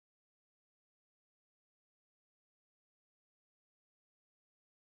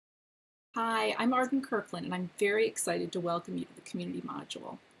Hi, I'm Arden Kirkland, and I'm very excited to welcome you to the community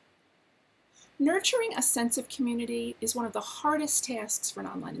module. Nurturing a sense of community is one of the hardest tasks for an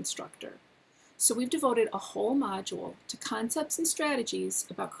online instructor. So we've devoted a whole module to concepts and strategies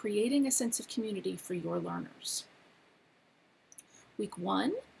about creating a sense of community for your learners. Week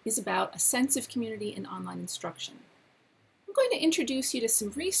 1 is about a sense of community in online instruction. I'm going to introduce you to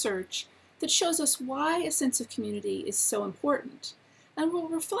some research that shows us why a sense of community is so important, and we'll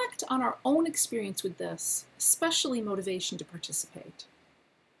reflect on our own experience with this, especially motivation to participate.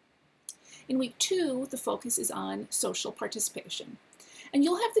 In week 2, the focus is on social participation, and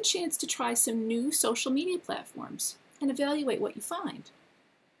you'll have the chance to try some new social media platforms and evaluate what you find.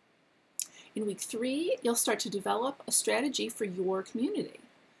 In week 3, you'll start to develop a strategy for your community,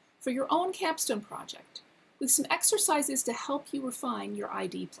 for your own capstone project, with some exercises to help you refine your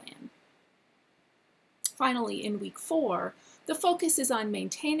ID plan. Finally, in week 4, the focus is on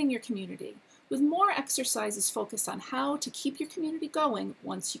maintaining your community, with more exercises focused on how to keep your community going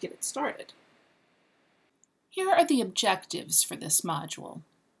once you get it started. Here are the objectives for this module.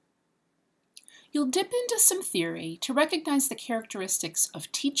 You'll dip into some theory to recognize the characteristics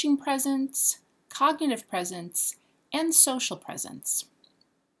of teaching presence, cognitive presence, and social presence.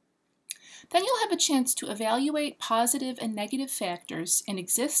 Then you'll have a chance to evaluate positive and negative factors in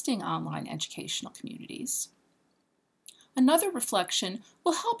existing online educational communities. Another reflection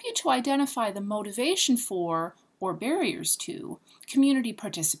will help you to identify the motivation for, or barriers to, community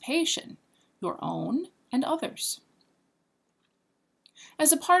participation, your own and others.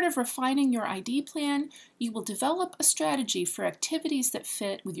 As a part of refining your ID plan, you will develop a strategy for activities that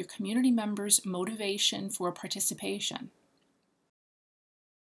fit with your community members' motivation for participation.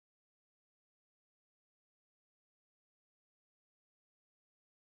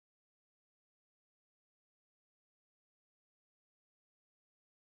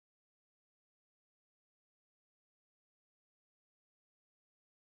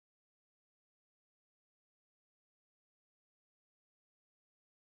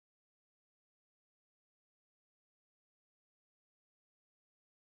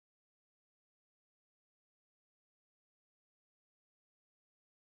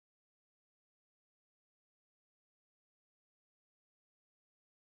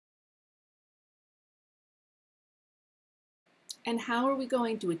 And how are we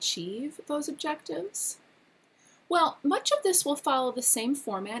going to achieve those objectives? Well, much of this will follow the same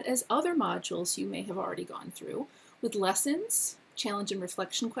format as other modules you may have already gone through, with lessons, challenge and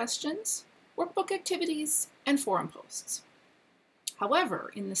reflection questions, workbook activities, and forum posts.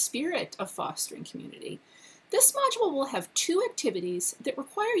 However, in the spirit of fostering community, this module will have 2 activities that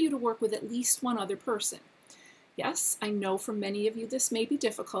require you to work with at least one other person. Yes, I know for many of you this may be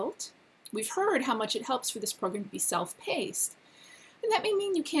difficult. We've heard how much it helps for this program to be self-paced, and that may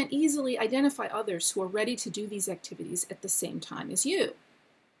mean you can't easily identify others who are ready to do these activities at the same time as you.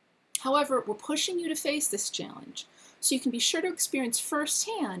 However, we're pushing you to face this challenge so you can be sure to experience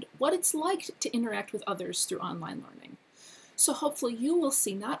firsthand what it's like to interact with others through online learning. So hopefully you will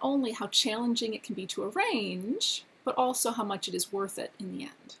see not only how challenging it can be to arrange, but also how much it is worth it in the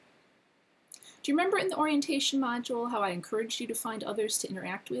end. Do you remember in the orientation module how I encouraged you to find others to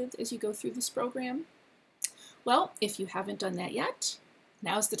interact with as you go through this program? Well, if you haven't done that yet,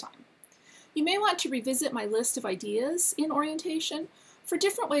 now's the time. You may want to revisit my list of ideas in orientation for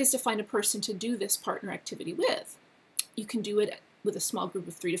different ways to find a person to do this partner activity with. You can do it with a small group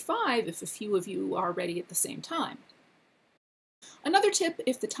of 3 to 5 if a few of you are ready at the same time. Another tip,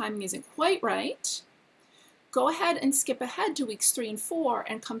 if the timing isn't quite right, go ahead and skip ahead to weeks 3 and 4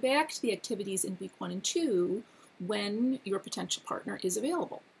 and come back to the activities in week 1 and 2 when your potential partner is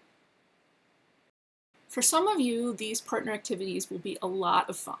available. For some of you, these partner activities will be a lot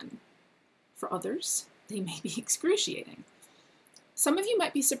of fun. For others, they may be excruciating. Some of you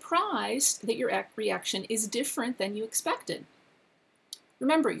might be surprised that your reaction is different than you expected.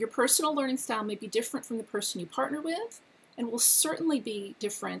 Remember, your personal learning style may be different from the person you partner with, and will certainly be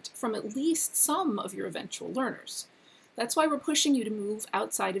different from at least some of your eventual learners. That's why we're pushing you to move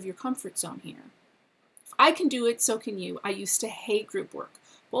outside of your comfort zone here. If I can do it, so can you. I used to hate group work,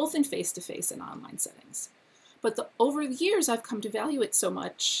 both in face-to-face and online settings. But over the years, I've come to value it so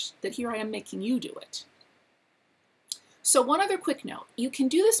much that here I am making you do it. So one other quick note, you can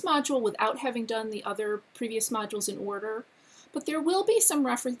do this module without having done the other previous modules in order, but there will be some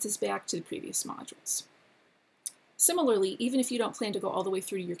references back to the previous modules. Similarly, even if you don't plan to go all the way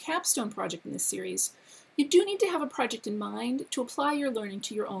through to your capstone project in this series, you do need to have a project in mind to apply your learning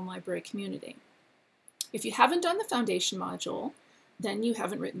to your own library community. If you haven't done the foundation module, then you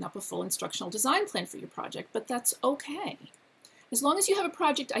haven't written up a full instructional design plan for your project, but that's okay. As long as you have a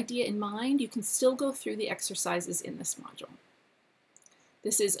project idea in mind, you can still go through the exercises in this module.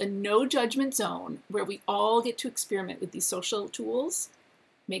 This is a no judgment zone where we all get to experiment with these social tools,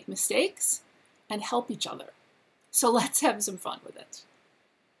 make mistakes, and help each other. So let's have some fun with it.